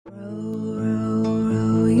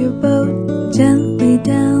boat gently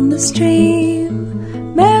down the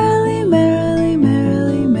stream. Merrily, merrily,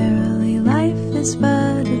 merrily, merrily, life is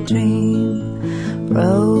but a dream.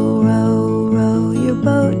 Row, row, row your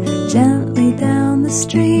boat gently down the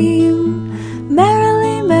stream.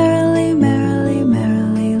 Merrily, merrily, merrily,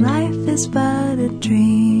 merrily, life is but a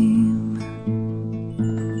dream.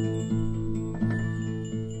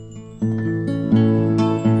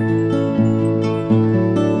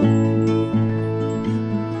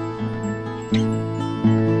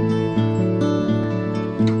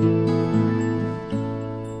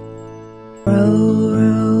 Row,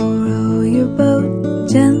 row, row your boat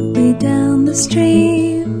gently down the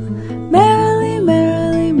stream. Merrily,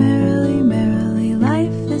 merrily, merrily, merrily,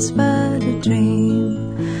 life is but a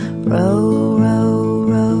dream. Row, row,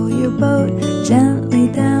 row your boat gently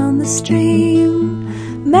down the stream.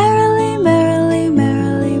 Merrily, merrily,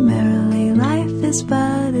 merrily, merrily, life is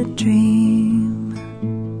but a dream.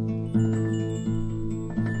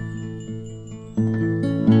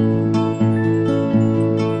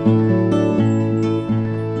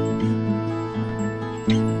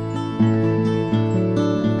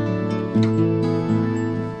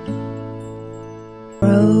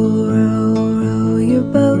 Row, row, row your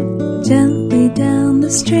boat gently down the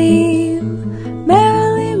stream.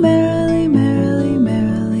 Merrily, merrily, merrily,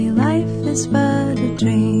 merrily, life is but a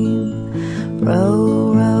dream.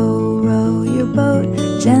 Row, row, row your boat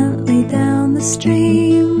gently down the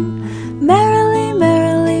stream. Merrily,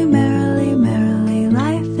 merrily, merrily, merrily,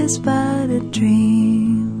 life is but a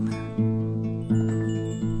dream.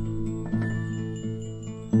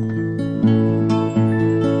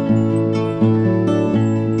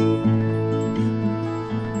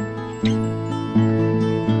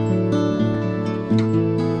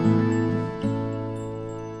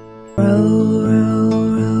 Row, row,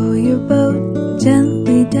 row your boat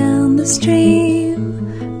gently down the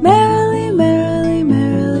stream. Merrily, merrily,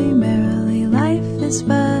 merrily, merrily, life is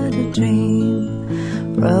but a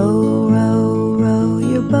dream. Row, row, row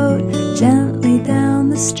your boat gently down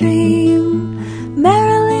the stream.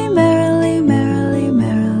 Merrily, merrily, merrily,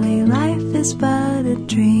 merrily, life is but a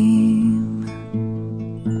dream.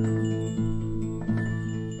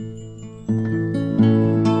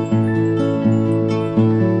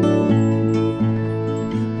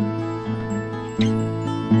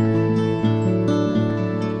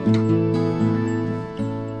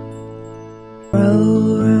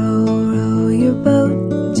 Row, row, row your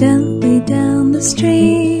boat gently down the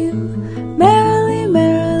stream. Merrily,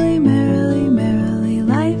 merrily, merrily, merrily,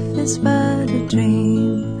 life is but a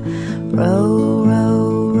dream. Row,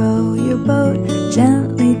 row, row your boat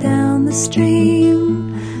gently down the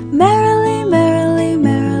stream. Merrily, merrily,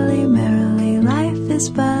 merrily, merrily, life is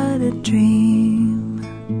but a dream.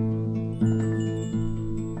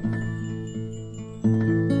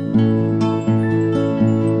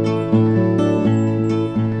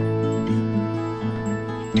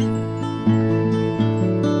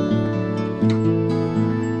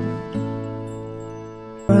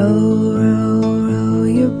 Row, row, row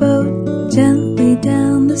your boat gently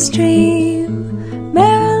down the stream.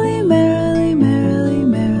 Merrily, merrily, merrily,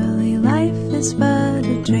 merrily, life is but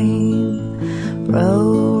a dream.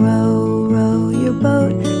 Row, row, row your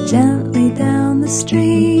boat gently down the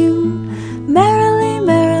stream. Merrily,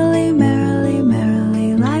 merrily, merrily,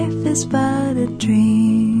 merrily, life is but a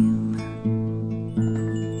dream.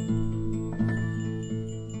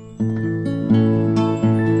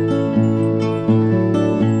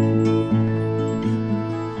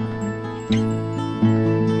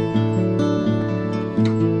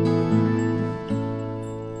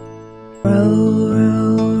 Row,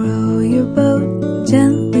 row, row your boat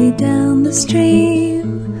gently down the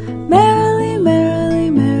stream. Merrily, merrily,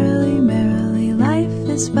 merrily, merrily, life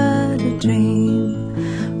is but a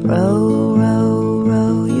dream. Row, row,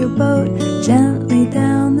 row your boat gently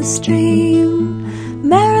down the stream.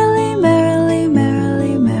 Merrily, merrily,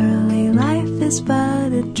 merrily, merrily, life is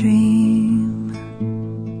but a dream.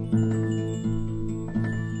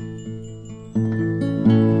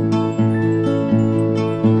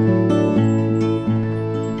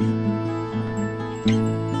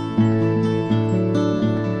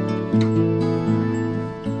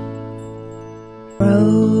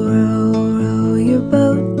 Row, row, row your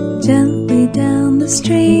boat gently down the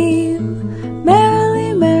stream.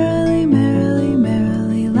 Merrily, merrily, merrily,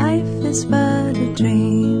 merrily, life is but a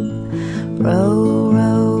dream. Row,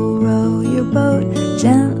 row, row your boat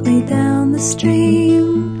gently down the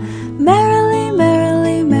stream. Merrily,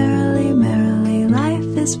 merrily, merrily, merrily,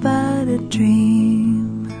 life is but a dream.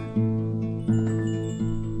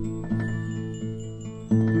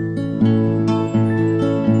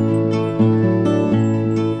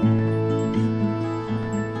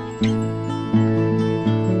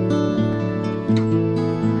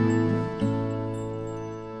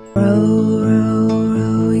 Row, row,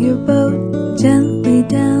 row your boat gently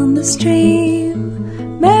down the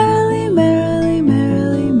stream. Merrily, merrily,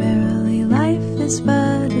 merrily, merrily, life is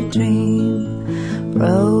but a dream.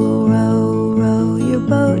 Row, row, row your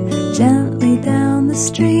boat gently down the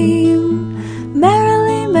stream.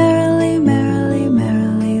 Merrily, merrily, merrily,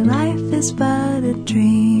 merrily, life is but